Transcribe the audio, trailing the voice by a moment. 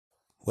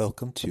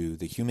Welcome to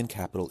the Human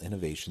Capital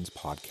Innovations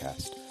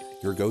Podcast,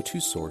 your go-to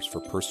source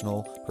for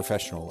personal,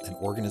 professional, and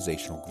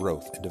organizational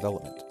growth and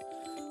development.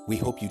 We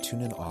hope you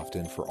tune in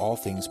often for all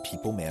things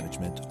people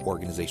management,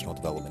 organizational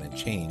development and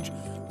change,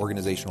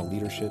 organizational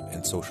leadership,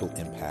 and social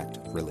impact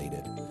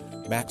related.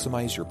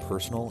 Maximize your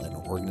personal and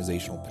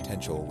organizational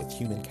potential with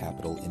Human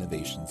Capital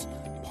Innovations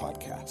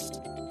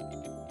Podcast.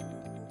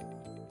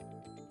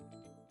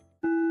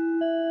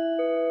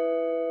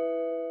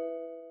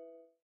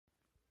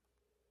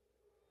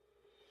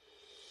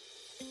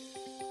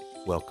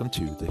 Welcome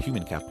to the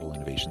Human Capital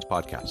Innovations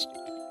Podcast.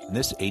 In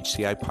this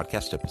HCI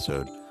podcast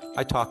episode,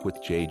 I talk with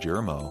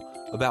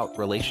Jermo about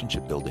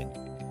relationship building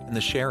and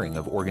the sharing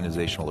of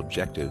organizational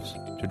objectives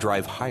to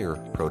drive higher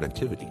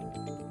productivity.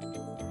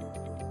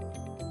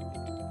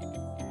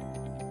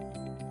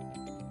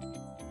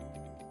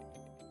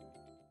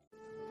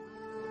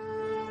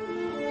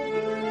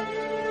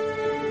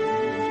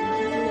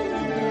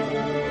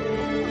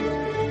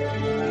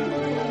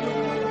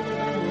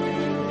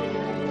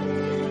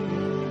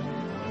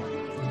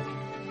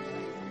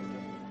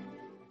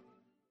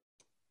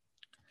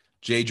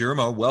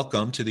 Jermo,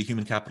 welcome to the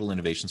Human Capital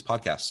Innovations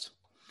Podcast.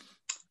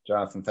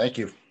 Jonathan, thank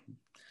you.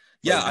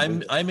 Yeah,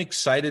 I'm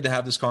excited to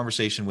have this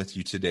conversation with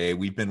you today.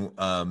 I've been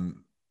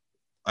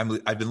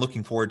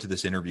looking forward to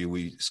this interview.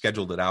 We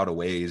scheduled it out a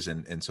ways,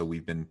 and so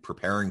we've been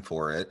preparing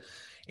for it.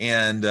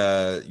 And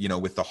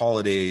with the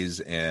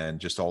holidays and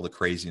just all the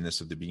craziness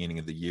of the beginning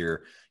of the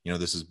year,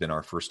 this has been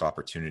our first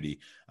opportunity.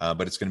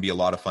 But it's going to be a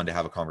lot of fun to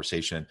have a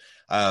conversation.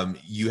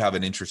 You have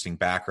an interesting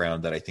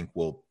background that I think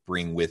will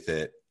bring with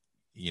it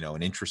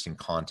an interesting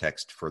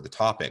context for the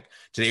topic.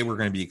 Today, we're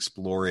going to be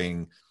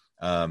exploring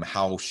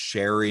how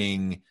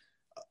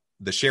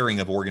the sharing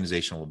of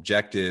organizational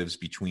objectives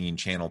between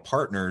channel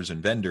partners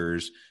and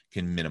vendors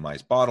can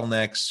minimize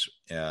bottlenecks,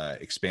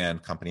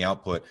 expand company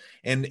output,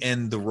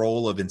 and the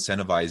role of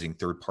incentivizing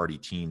third-party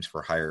teams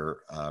for higher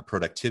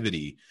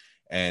productivity,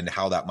 and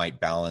how that might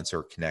balance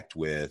or connect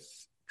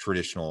with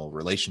traditional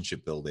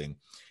relationship building.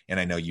 And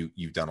I know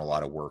you've done a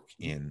lot of work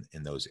in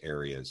those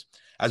areas.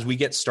 As we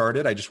get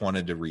started, I just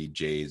wanted to read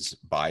Jay's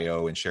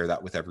bio and share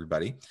that with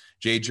everybody.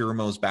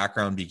 Jermo's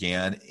background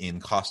began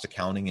in cost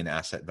accounting and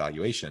asset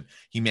valuation.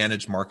 He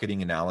managed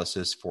marketing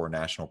analysis for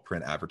national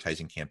print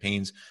advertising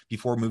campaigns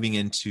before moving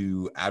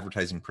into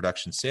advertising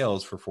production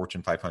sales for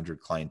Fortune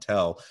 500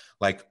 clientele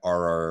like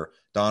RR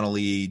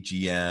Donnelley,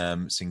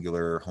 GM,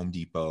 Singular, Home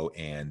Depot,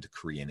 and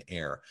Korean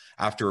Air.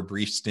 After a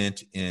brief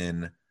stint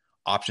in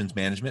options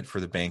management for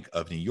the Bank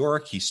of New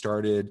York, he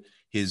started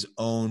his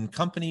own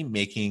company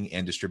making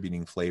and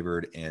distributing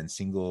flavored and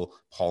single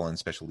pollen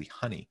specialty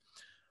honey.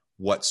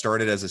 What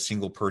started as a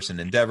single person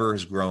endeavor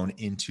has grown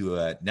into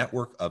a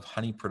network of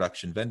honey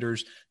production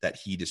vendors that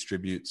he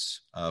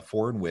distributes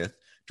for and with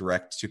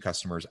direct to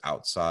customers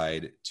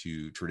outside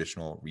to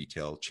traditional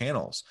retail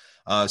channels.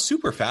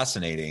 Super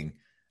fascinating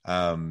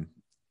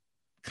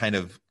kind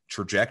of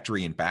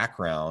trajectory and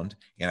background,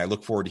 and I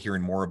look forward to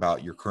hearing more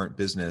about your current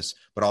business,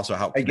 but also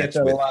how it connects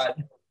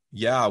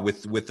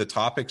with the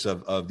topics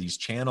of these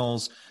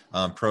channels,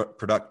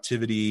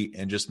 productivity,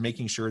 and just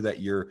making sure that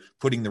you're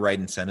putting the right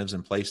incentives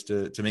in place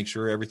to make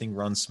sure everything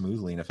runs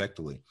smoothly and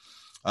effectively.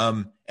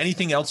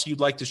 Anything else you'd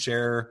like to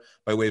share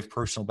by way of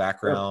personal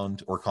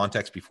background or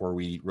context before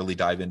we really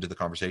dive into the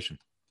conversation?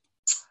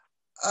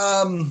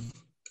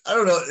 I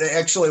don't know.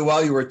 Actually,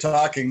 while you were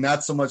talking,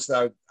 not so much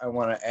that I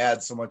want to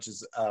add so much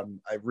as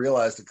I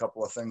realized a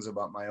couple of things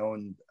about my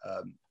own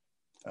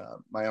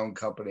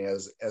company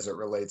as it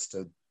relates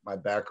to my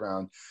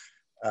background.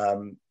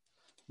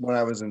 When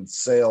I was in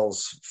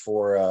sales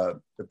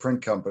for the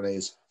print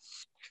companies,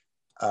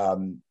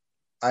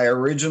 I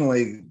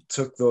originally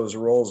took those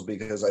roles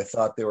because I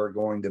thought they were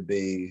going to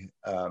be,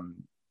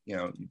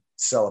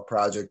 sell a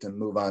project and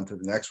move on to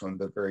the next one,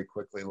 but very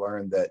quickly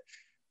learned that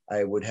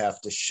I would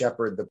have to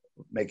shepherd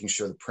making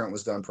sure the print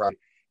was done properly.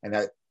 And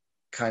that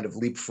kind of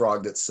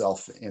leapfrogged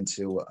itself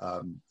into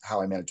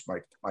how I manage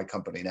my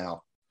company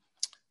now.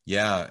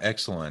 Yeah,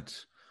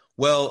 excellent.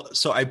 Well,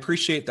 so I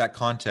appreciate that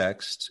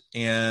context.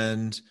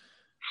 And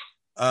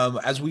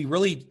as we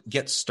really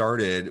get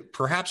started,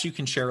 perhaps you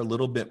can share a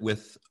little bit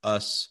with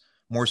us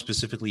more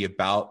specifically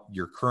about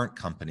your current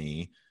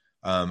company,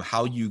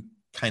 how you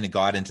kind of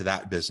got into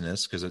that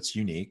business, because it's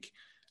unique.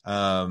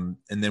 And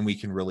then we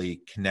can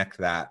really connect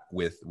that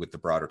with the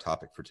broader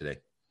topic for today.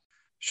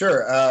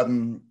 Sure.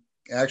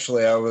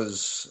 Actually, I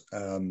was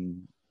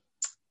one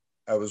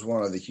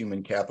of the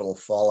human capital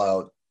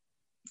fallout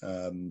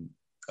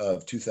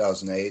of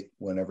 2008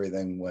 when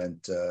everything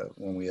went,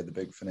 when we had the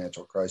big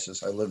financial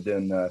crisis. I lived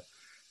in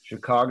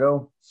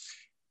Chicago,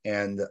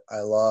 and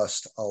I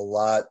lost a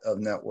lot of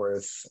net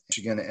worth.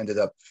 Michigan ended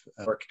up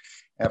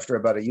after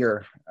about a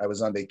year. I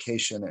was on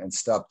vacation and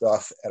stopped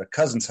off at a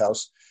cousin's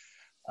house.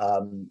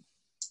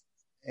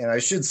 And I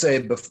should say,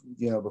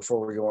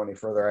 before we go any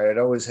further, I had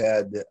always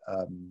had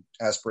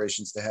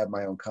aspirations to have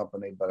my own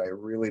company, but I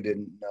really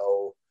didn't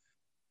know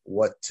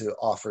what to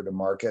offer to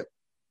market.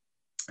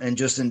 And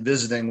just in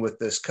visiting with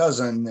this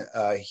cousin,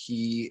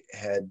 he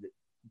had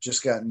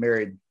just gotten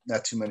married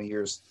not too many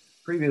years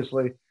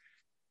previously.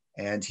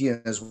 And he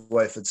and his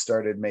wife had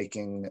started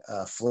making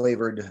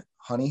flavored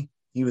honey.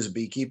 He was a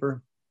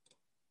beekeeper.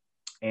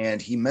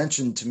 And he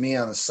mentioned to me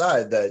on the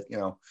side that,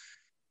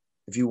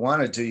 if you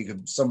wanted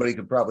to, somebody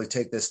could probably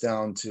take this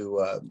down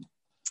to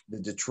the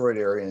Detroit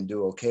area and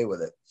do okay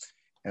with it.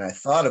 And I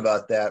thought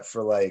about that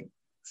for like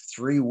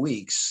 3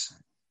 weeks,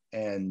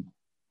 and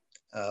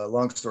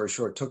long story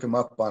short, took him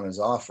up on his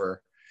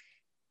offer,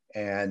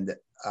 and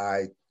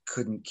I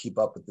couldn't keep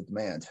up with the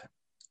demand.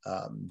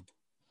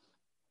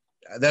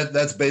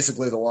 That's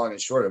basically the long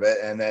and short of it.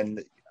 And then,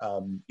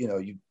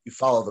 you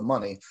follow the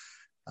money.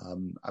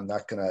 I'm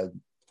not going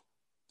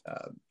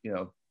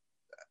to,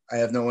 I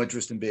have no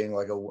interest in being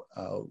like a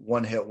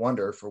one-hit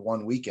wonder for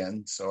one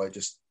weekend. So I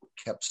just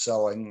kept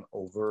selling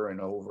over and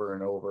over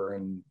and over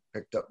and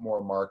picked up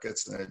more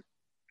markets, and it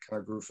kind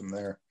of grew from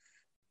there.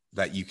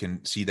 That you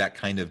can see that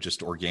kind of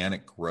just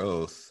organic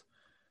growth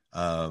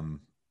and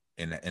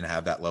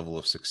have that level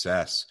of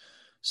success.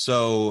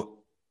 So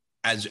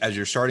as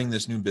you're starting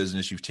this new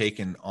business, you've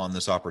taken on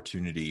this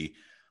opportunity.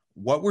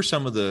 What were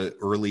some of the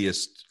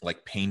earliest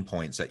like pain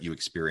points that you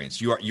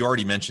experienced? You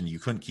already mentioned you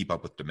couldn't keep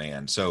up with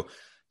demand.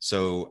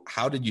 So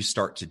how did you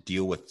start to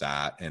deal with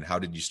that, and how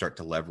did you start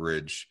to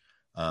leverage,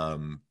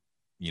 some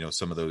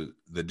of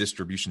the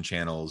distribution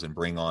channels and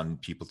bring on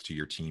people to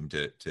your team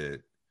to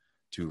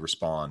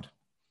respond?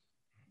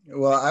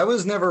 Well, I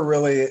was never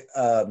really,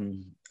 I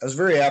was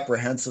very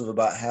apprehensive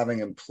about having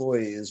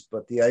employees,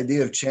 but the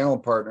idea of channel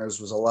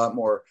partners was a lot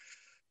more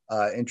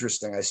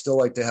interesting. I still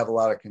like to have a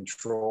lot of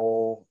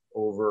control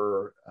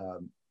over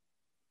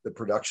the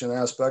production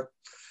aspect.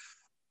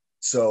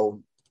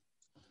 So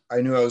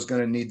I knew I was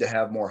going to need to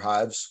have more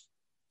hives,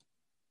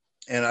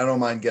 and I don't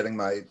mind getting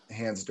my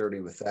hands dirty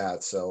with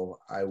that. So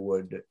I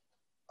would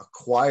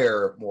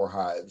acquire more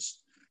hives,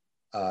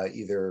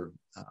 either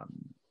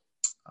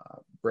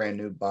brand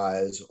new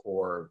buys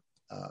or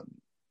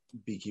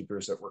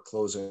beekeepers that were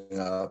closing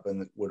up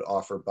and would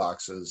offer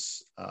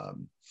boxes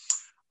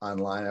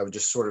online. I would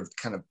just sort of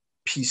kind of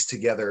piece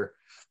together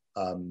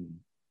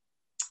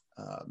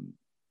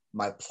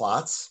my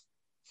plots,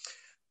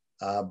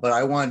 but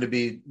I wanted to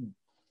be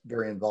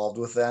very involved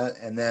with that.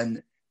 And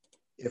then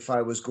if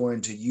I was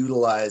going to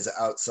utilize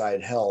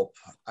outside help,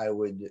 I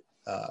would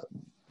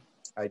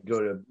I'd go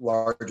to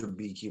larger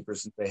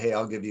beekeepers and say, hey,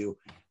 I'll give you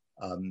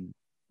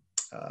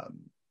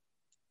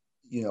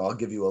I'll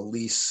give you a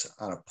lease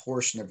on a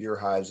portion of your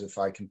hives if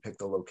I can pick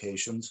the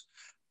locations.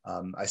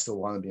 I still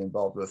want to be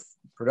involved with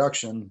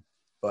production,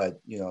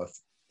 but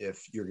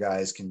if your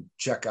guys can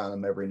check on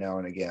them every now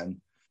and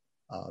again,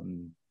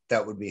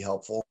 that would be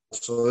helpful.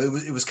 So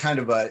it was kind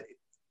of a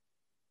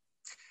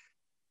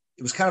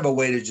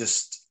way to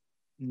just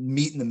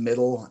meet in the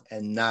middle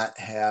and not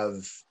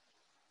have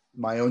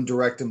my own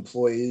direct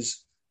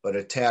employees, but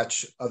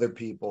attach other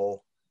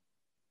people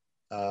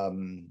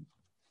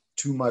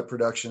to my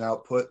production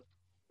output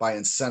by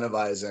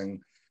incentivizing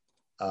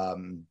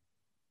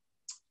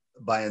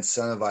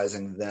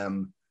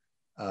them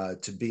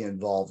to be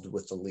involved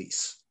with the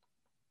lease.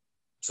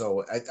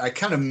 So I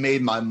kind of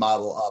made my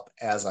model up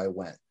as I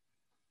went.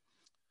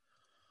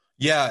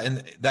 Yeah,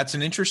 and that's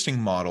an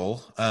interesting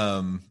model.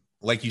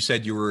 Like you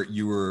said, you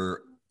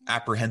were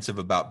apprehensive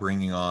about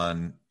bringing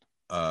on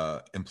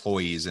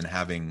employees and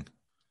having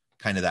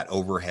kind of that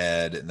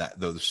overhead and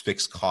those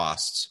fixed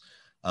costs.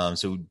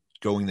 So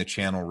going the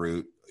channel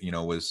route,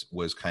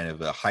 was kind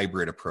of a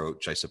hybrid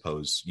approach, I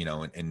suppose,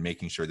 and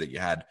making sure that you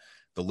had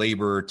the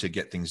labor to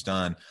get things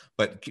done.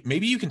 But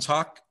maybe you can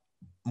talk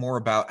more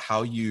about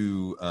how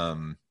you,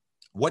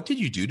 what did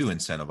you do to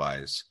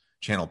incentivize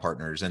channel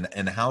partners,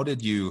 and how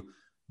did you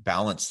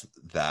balance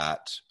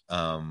that?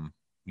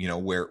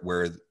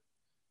 Where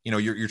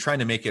you're trying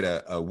to make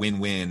it a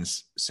win-win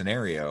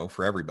scenario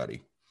for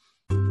everybody.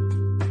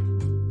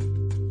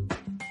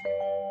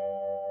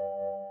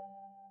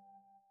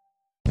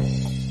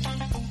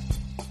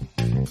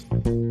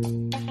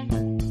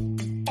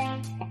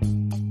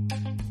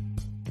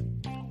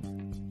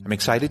 I'm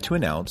excited to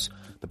announce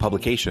the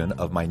publication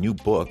of my new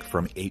book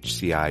from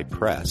HCI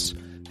Press,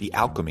 The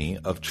Alchemy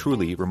of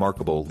Truly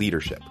Remarkable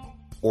Leadership: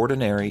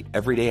 Ordinary,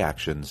 Everyday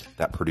Actions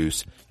that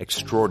Produce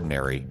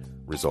Extraordinary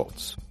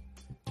Results.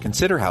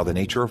 Consider how the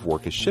nature of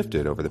work has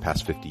shifted over the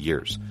past 50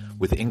 years.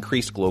 With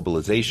increased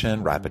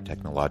globalization, rapid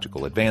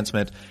technological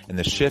advancement, and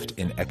the shift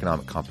in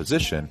economic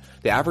composition,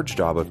 the average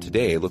job of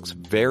today looks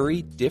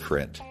very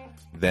different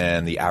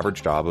than the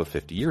average job of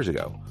 50 years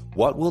ago.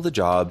 What will the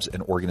jobs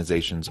and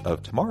organizations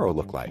of tomorrow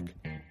look like?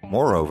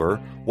 Moreover,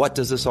 what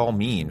does this all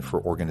mean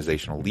for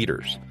organizational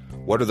leaders?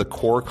 What are the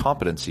core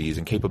competencies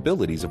and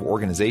capabilities of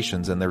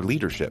organizations and their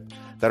leadership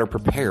that are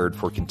prepared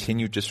for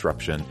continued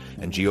disruption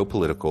and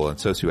geopolitical and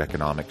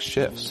socioeconomic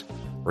shifts?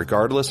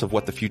 Regardless of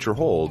what the future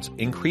holds,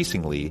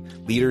 increasingly,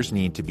 leaders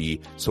need to be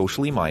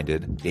socially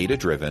minded,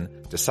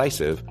 data-driven,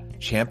 decisive,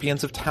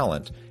 champions of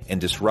talent,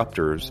 and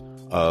disruptors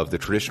of the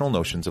traditional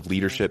notions of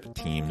leadership,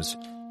 teams,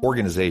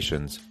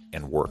 organizations,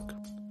 and work.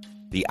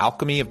 The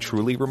Alchemy of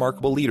Truly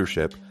Remarkable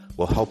Leadership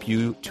will help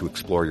you to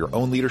explore your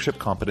own leadership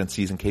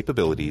competencies and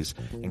capabilities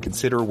and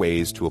consider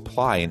ways to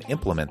apply and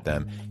implement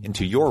them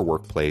into your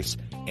workplace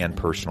and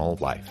personal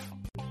life.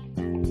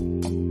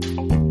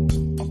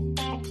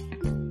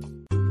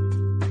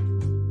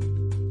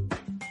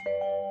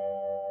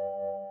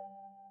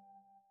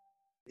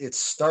 It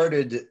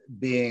started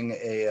being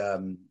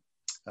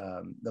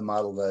the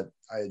model that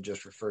I had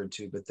just referred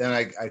to, but then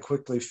I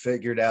quickly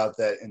figured out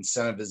that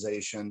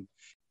incentivization,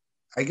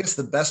 I guess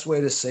the best way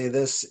to say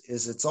this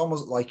is it's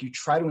almost like you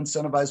try to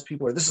incentivize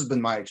people, or this has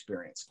been my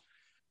experience.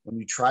 When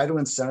you try to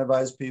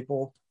incentivize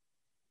people,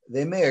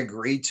 they may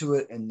agree to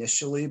it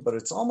initially, but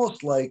it's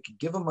almost like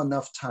give them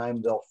enough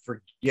time, they'll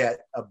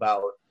forget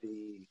about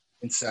the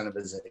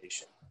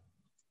incentivization.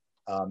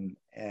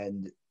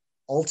 And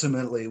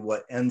ultimately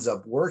what ends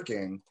up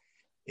working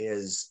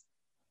is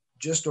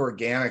just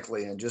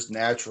organically and just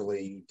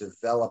naturally you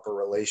develop a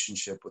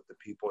relationship with the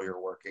people you're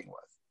working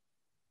with.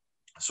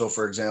 So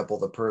for example,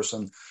 the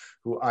person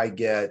who I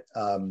get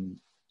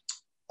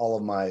all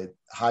of my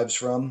hives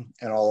from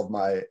and all of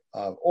my,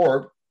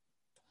 or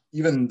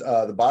even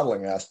the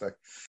bottling aspect,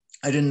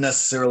 I didn't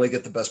necessarily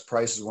get the best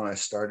prices when I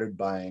started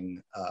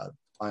buying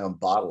my own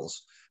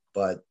bottles,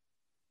 but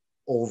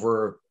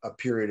over a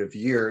period of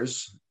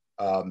years,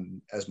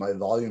 as my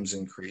volumes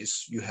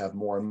increase, you have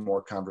more and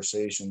more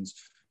conversations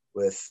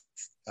with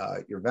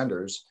your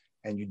vendors,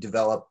 and you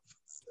develop,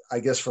 I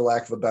guess, for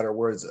lack of a better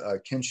words,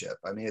 kinship.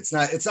 I mean, it's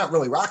not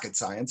really rocket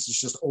science.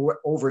 It's just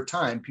over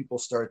time, people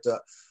start to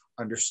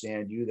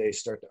understand you. They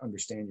start to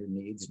understand your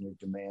needs and your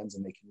demands,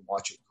 and they can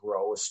watch it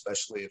grow,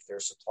 especially if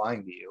they're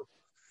supplying to you.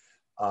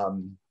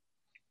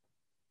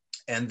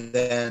 And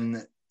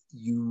then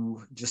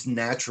you just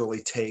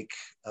naturally take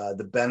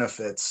the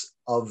benefits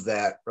of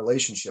that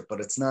relationship.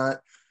 But it's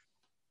not,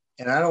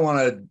 and I don't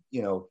want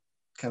to,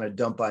 kind of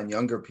dump on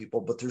younger people,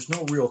 but there's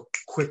no real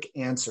quick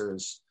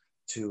answers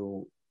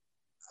to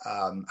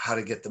how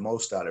to get the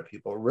most out of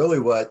people. Really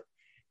what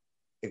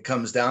it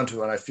comes down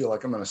to, and I feel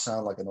like I'm going to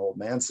sound like an old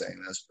man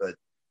saying this, but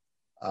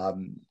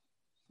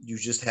you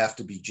just have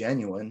to be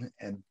genuine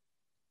and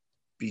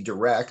be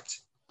direct,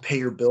 pay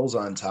your bills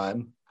on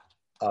time.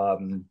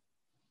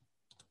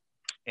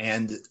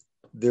 And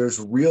there's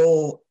a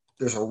real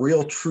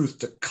truth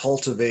to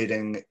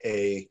cultivating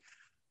a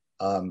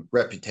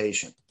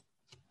reputation,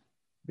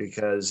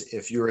 because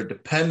if you're a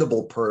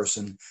dependable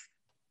person,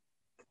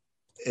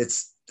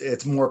 it's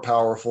more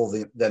powerful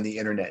than the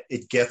internet.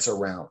 It gets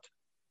around.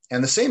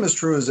 And the same is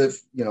true as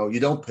if, you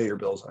don't pay your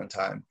bills on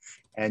time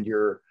and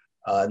you're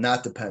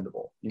not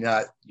dependable. You're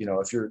not,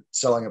 if you're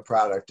selling a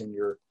product and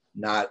you're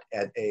not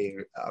at a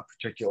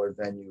particular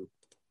venue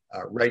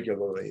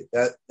regularly,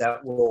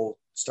 that will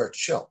start to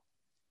show.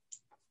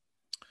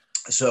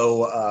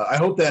 So I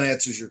hope that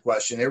answers your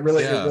question. It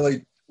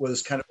really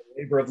was kind of a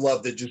labor of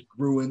love that just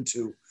grew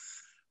into,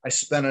 I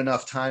spent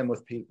enough time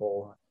with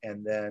people.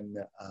 And then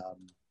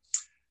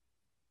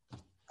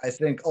I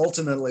think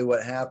ultimately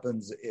what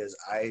happens is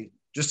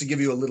just to give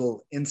you a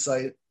little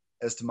insight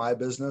as to my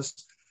business,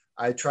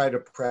 I try to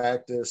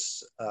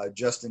practice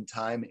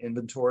just-in-time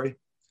inventory.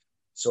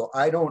 So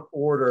I don't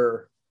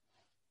order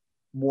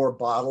more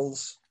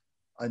bottles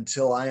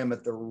until I am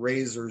at the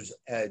razor's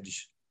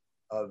edge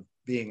of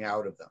being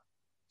out of them.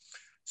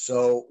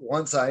 So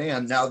once I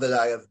am, now that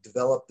I have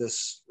developed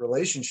this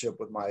relationship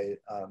with my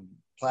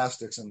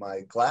plastics and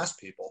my glass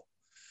people,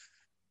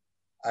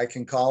 I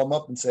can call them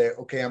up and say,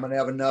 okay, I'm going to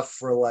have enough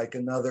for like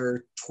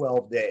another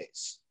 12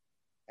 days.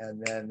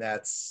 And then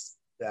that's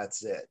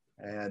it.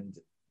 And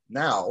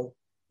now,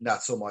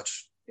 not so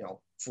much,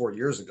 4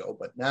 years ago,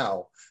 but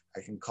now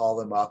I can call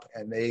them up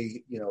and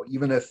they,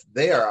 even if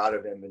they are out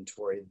of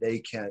inventory, they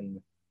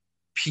can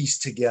piece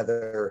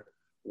together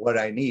what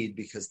I need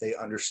because they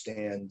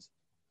understand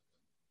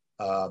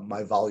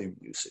my volume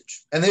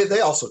usage. And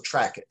they also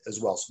track it as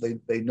well. So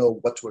they know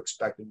what to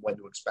expect and when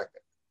to expect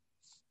it.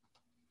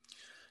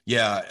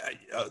 Yeah,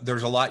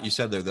 there's a lot you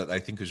said there that I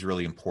think is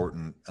really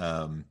important.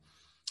 I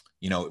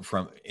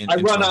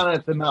run on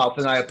at the mouth,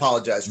 and I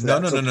apologize for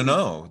that.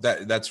 No.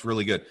 That's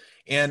really good.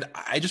 And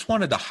I just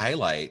wanted to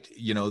highlight,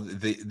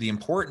 the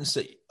importance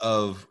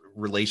of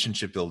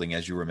relationship building,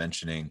 as you were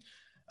mentioning.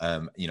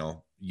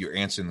 You're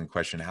answering the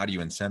question, how do you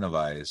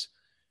incentivize?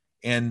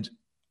 And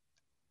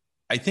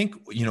I think,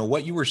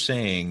 what you were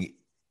saying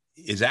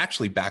is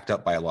actually backed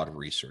up by a lot of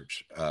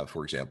research,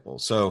 for example.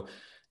 So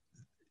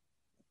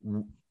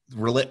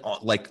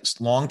like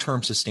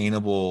long-term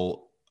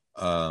sustainable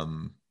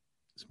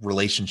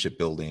relationship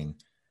building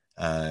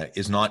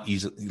is not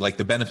easy. Like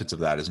the benefits of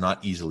that is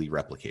not easily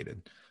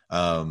replicated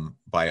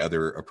by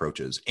other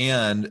approaches.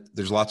 And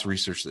there's lots of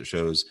research that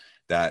shows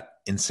that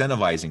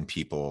incentivizing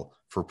people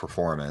for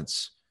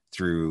performance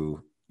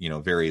through,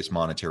 various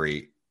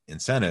monetary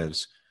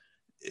incentives,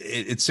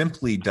 it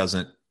simply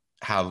doesn't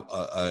have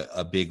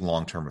a big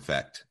long-term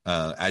effect.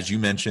 As you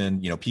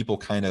mentioned,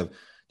 people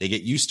they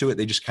get used to it.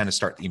 They just kind of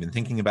start even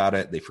thinking about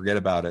it. They forget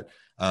about it.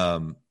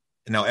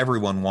 Now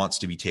everyone wants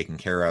to be taken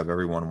care of.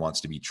 Everyone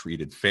wants to be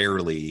treated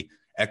fairly,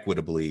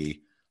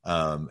 equitably.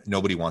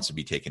 Nobody wants to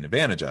be taken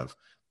advantage of.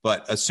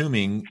 But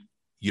assuming,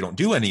 you don't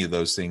do any of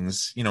those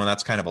things, and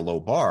that's kind of a low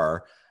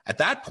bar. At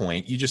that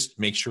point, you just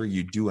make sure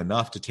you do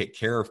enough to take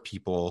care of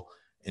people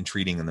and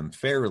treating them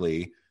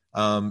fairly.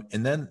 And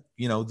then,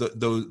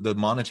 the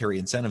monetary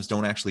incentives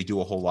don't actually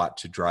do a whole lot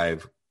to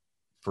drive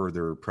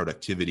further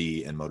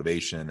productivity and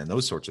motivation and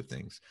those sorts of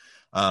things.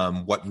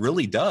 What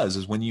really does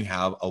is when you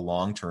have a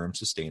long-term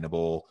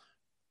sustainable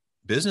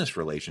business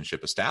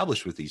relationship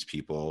established with these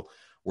people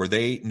where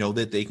they know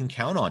that they can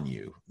count on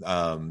you.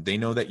 They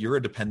know that you're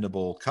a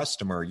dependable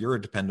customer, you're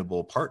a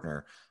dependable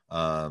partner,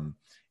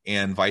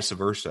 and vice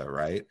versa,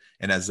 right?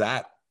 And as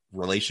that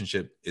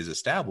relationship is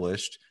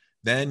established,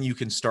 then you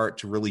can start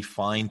to really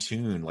fine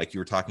tune, like you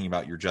were talking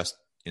about your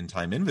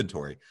just-in-time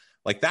inventory.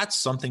 Like that's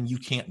something you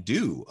can't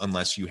do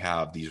unless you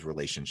have these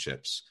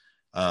relationships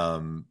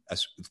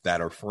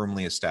that are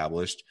firmly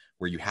established,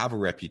 where you have a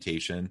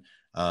reputation.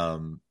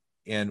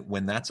 And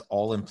when that's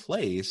all in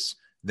place,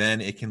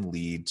 then it can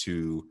lead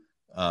to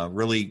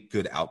really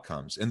good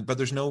outcomes. But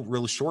there's no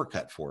real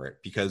shortcut for it,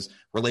 because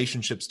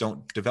relationships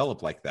don't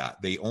develop like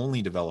that. They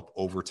only develop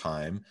over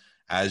time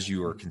as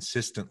you are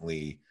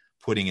consistently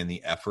putting in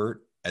the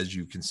effort, as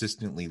you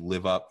consistently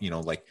live up,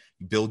 like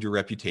you build your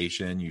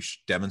reputation, you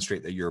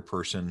demonstrate that you're a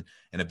person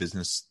in a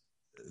business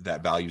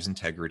that values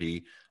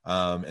integrity,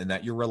 and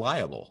that you're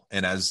reliable.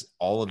 And as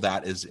all of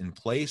that is in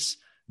place,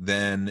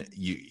 then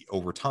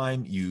over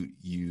time,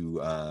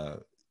 you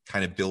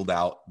kind of build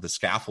out the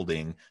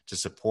scaffolding to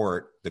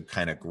support the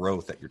kind of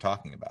growth that you're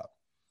talking about.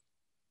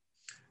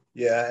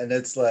 Yeah. And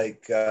it's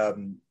like, I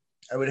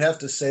would have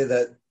to say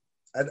that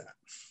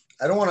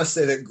I don't want to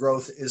say that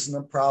growth isn't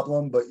a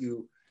problem, but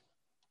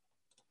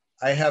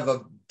I have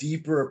a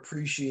deeper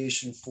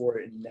appreciation for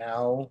it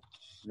now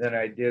than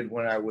I did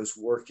when I was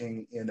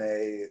working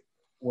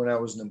when I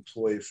was an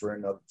employee for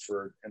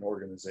an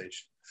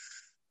organization.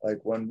 Like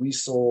when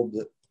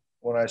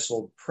I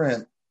sold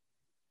print,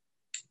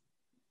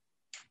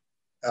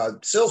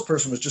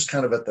 salesperson was just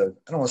kind of at I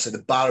don't want to say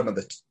the bottom of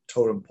the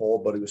totem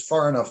pole, but he was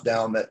far enough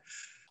down that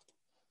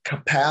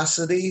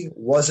capacity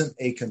wasn't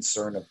a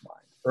concern of mine,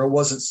 or it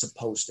wasn't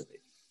supposed to be.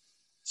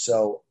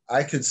 So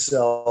I could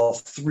sell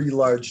 3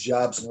 large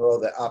jobs in a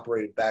row that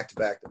operated back to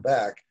back to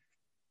back.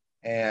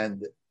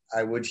 And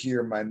I would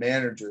hear my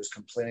managers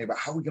complaining about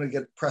how are we going to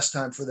get press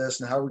time for this,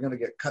 and how are we going to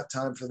get cut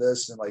time for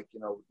this. And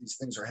these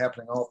things are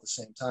happening all at the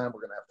same time.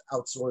 We're going to have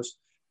to outsource.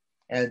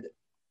 And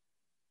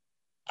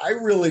I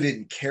really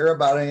didn't care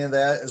about any of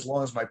that as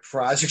long as my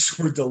projects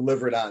were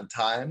delivered on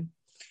time.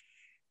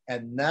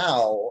 And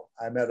now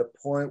I'm at a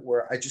point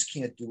where I just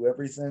can't do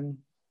everything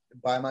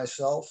by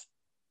myself.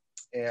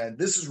 And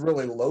this is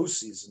really low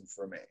season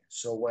for me.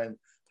 So when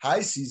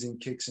high season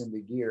kicks into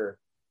gear,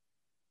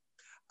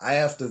 I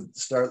have to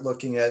start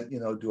looking at,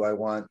 do I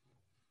want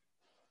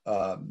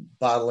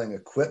bottling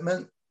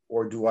equipment,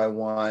 or do I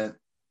want,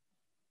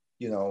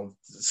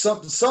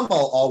 some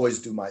I'll always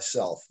do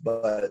myself,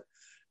 but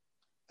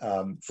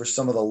for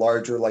some of the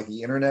larger, like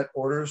the internet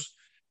orders,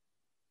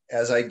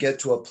 as I get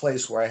to a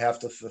place where I have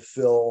to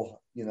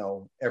fulfill,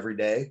 every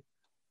day,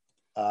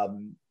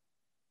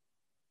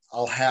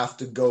 I'll have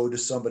to go to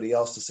somebody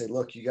else to say,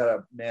 look, you got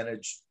to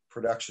manage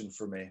production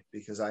for me,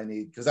 because I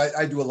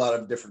do a lot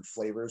of different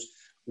flavors.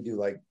 We do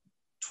like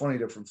 20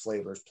 different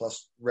flavors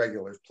plus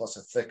regulars plus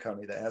a thick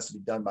honey that has to be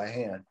done by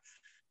hand,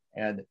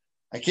 and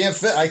I can't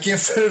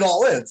fit it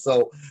all in.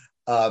 So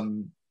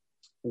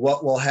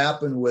what will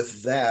happen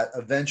with that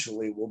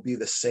eventually will be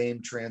the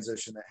same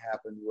transition that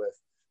happened with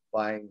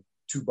buying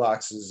 2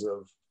 boxes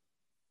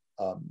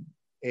of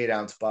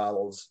 8-ounce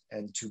bottles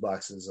and 2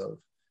 boxes of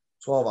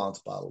 12-ounce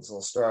bottles.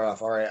 I'll start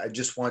off, all right, I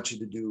just want you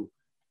to do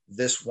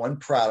this one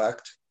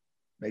product.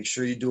 Make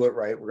sure you do it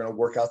right. We're going to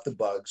work out the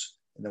bugs,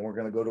 and then we're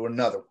going to go to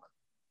another one,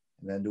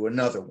 and then do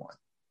another one.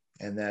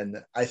 And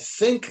then I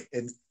think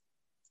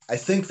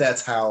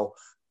that's how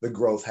the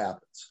growth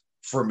happens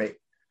for me.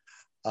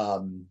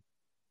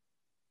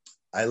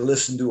 I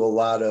listen to a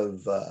lot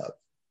of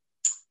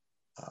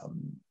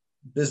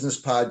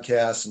business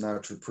podcasts and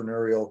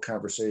entrepreneurial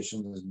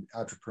conversations and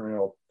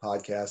entrepreneurial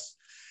podcasts,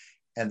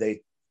 and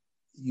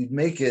you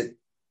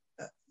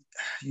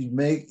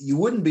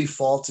wouldn't be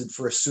faulted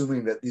for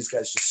assuming that these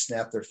guys just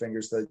snap their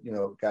fingers, that,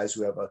 guys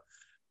who have a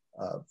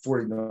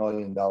 $40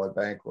 million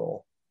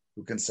bankroll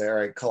who can say, all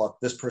right, call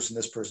up this person,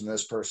 this person,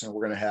 this person.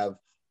 We're going to have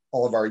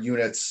all of our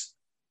units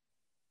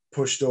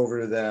pushed over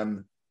to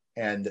them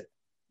and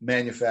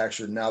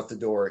manufactured and out the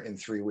door in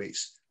 3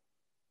 weeks.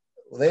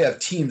 Well, they have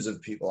teams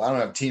of people. I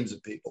don't have teams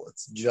of people.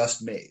 It's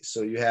just me.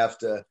 So you have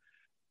to,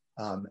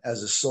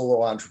 as a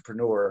solo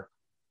entrepreneur,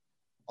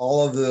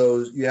 all of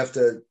those, you have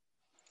to,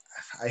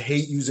 I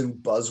hate using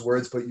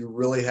buzzwords, but you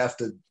really have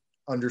to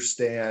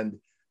understand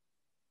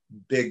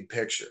big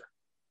picture.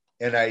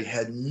 And I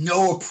had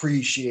no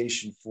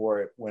appreciation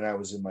for it when I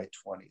was in my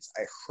 20s.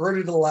 I heard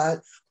it a lot,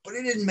 but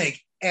it didn't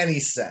make any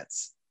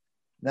sense.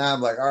 Now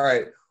I'm like, all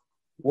right,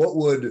 what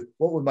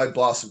would my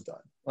boss have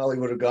done? Well, he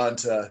would have gone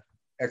to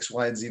X,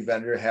 Y, and Z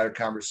vendor, had a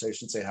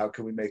conversation, say, how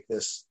can we make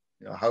this,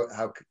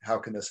 how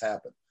can this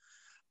happen?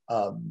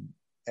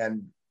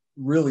 And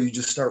really, you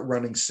just start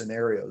running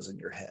scenarios in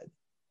your head.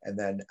 and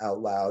then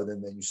out loud,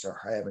 and then you start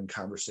having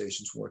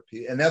conversations with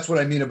people. And that's what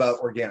I mean about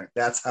organic.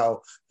 That's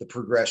how the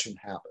progression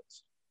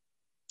happens.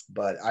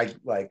 But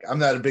I'm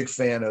not a big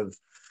fan of,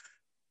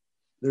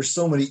 there's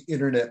so many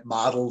internet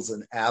models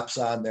and apps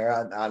on there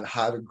on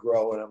how to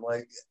grow. And I'm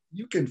like,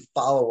 you can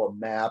follow a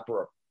map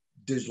or a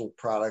digital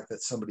product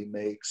that somebody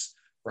makes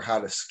for how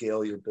to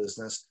scale your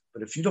business.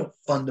 But if you don't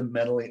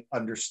fundamentally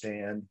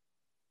understand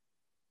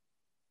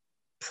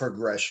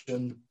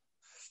progression,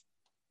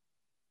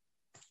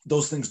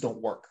 those things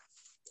don't work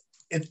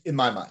in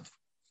my mind.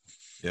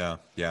 Yeah.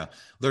 Yeah.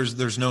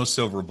 There's no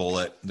silver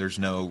bullet. There's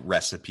no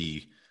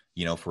recipe,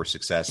 for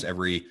success.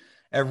 Every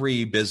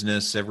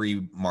business,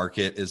 every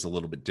market is a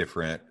little bit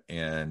different,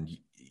 and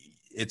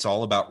it's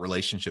all about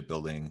relationship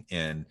building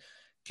and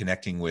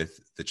connecting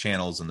with the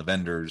channels and the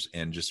vendors,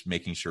 and just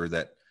making sure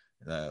that,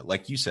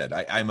 like you said,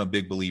 I'm a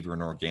big believer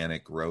in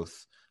organic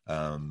growth.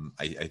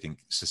 I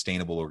think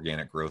sustainable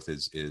organic growth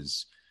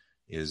is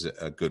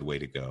a good way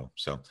to go.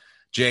 So,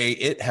 Jay,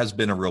 it has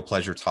been a real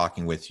pleasure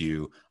talking with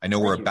you. I know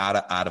we're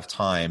about out of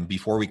time.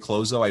 Before we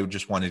close, though, I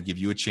just wanted to give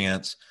you a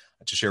chance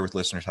to share with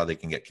listeners how they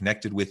can get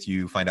connected with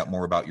you, find out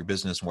more about your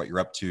business and what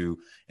you're up to,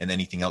 and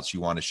anything else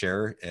you want to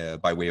share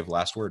by way of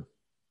last word.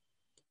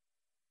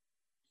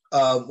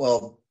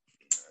 Jonathan,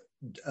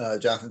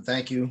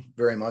 thank you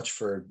very much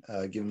for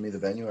giving me the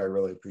venue. I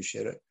really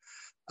appreciate it.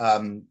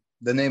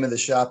 The name of the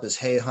shop is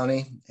Hey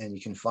Honey, and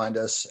you can find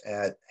us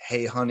at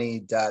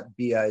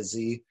heyhoney.biz.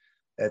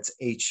 That's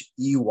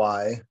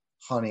HEY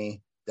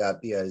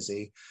honey.biz.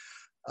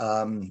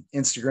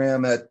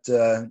 Instagram at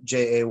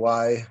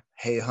JAY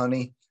Hey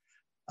Honey.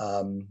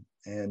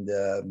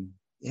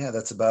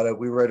 That's about it.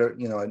 We write I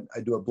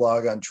do a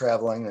blog on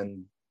traveling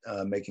and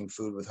making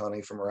food with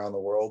honey from around the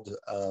world.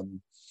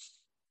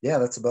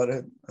 That's about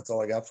it. That's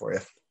all I got for you.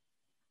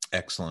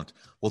 Excellent.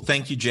 Well,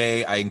 thank you,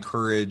 Jay. I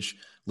encourage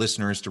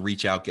listeners to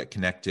reach out, get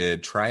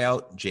connected, try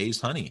out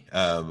Jay's honey.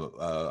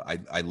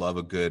 I love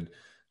a good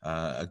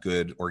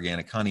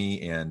organic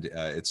honey, and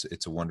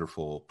it's a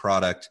wonderful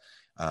product.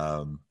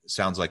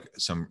 Sounds like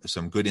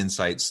some good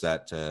insights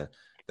that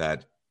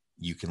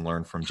you can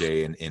learn from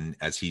Jay and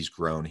as he's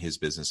grown his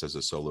business as a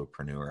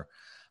solopreneur.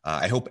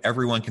 I hope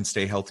everyone can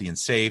stay healthy and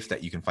safe,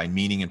 that you can find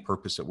meaning and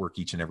purpose at work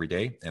each and every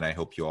day. And I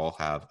hope you all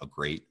have a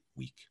great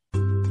week.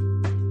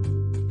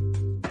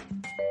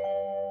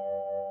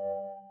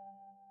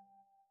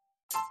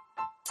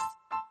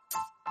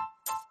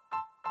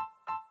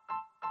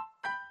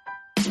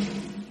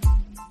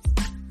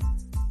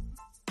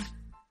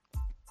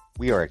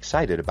 We are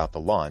excited about the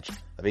launch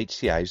of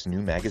HCI's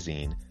new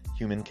magazine,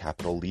 Human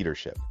Capital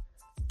Leadership.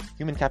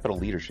 Human Capital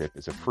Leadership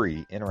is a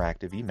free,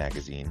 interactive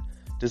e-magazine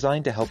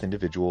designed to help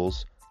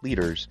individuals,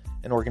 leaders,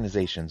 and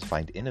organizations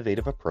find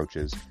innovative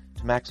approaches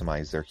to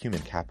maximize their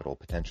human capital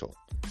potential.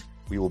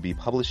 We will be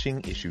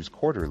publishing issues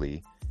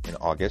quarterly in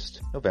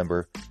August,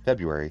 November,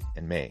 February,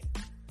 and May.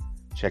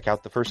 Check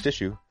out the first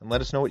issue and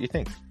let us know what you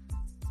think.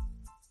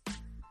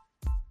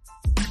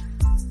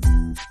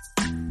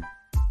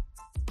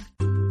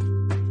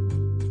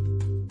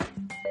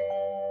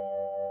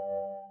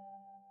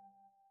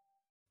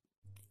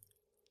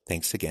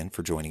 Thanks again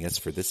for joining us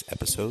for this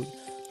episode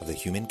of the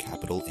Human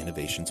Capital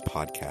Innovations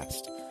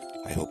Podcast.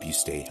 I hope you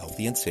stay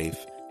healthy and safe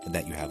and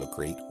that you have a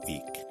great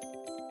week.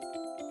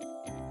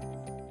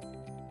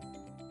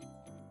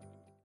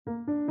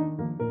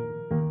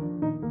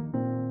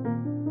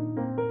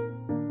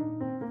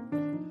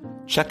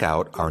 Check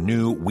out our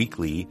new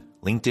weekly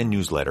LinkedIn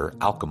newsletter,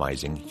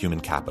 Alchemizing Human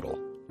Capital,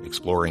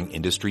 exploring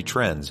industry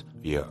trends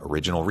via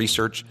original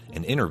research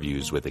and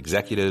interviews with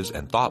executives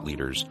and thought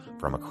leaders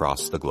from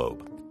across the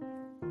globe.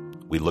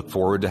 We look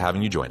forward to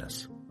having you join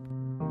us.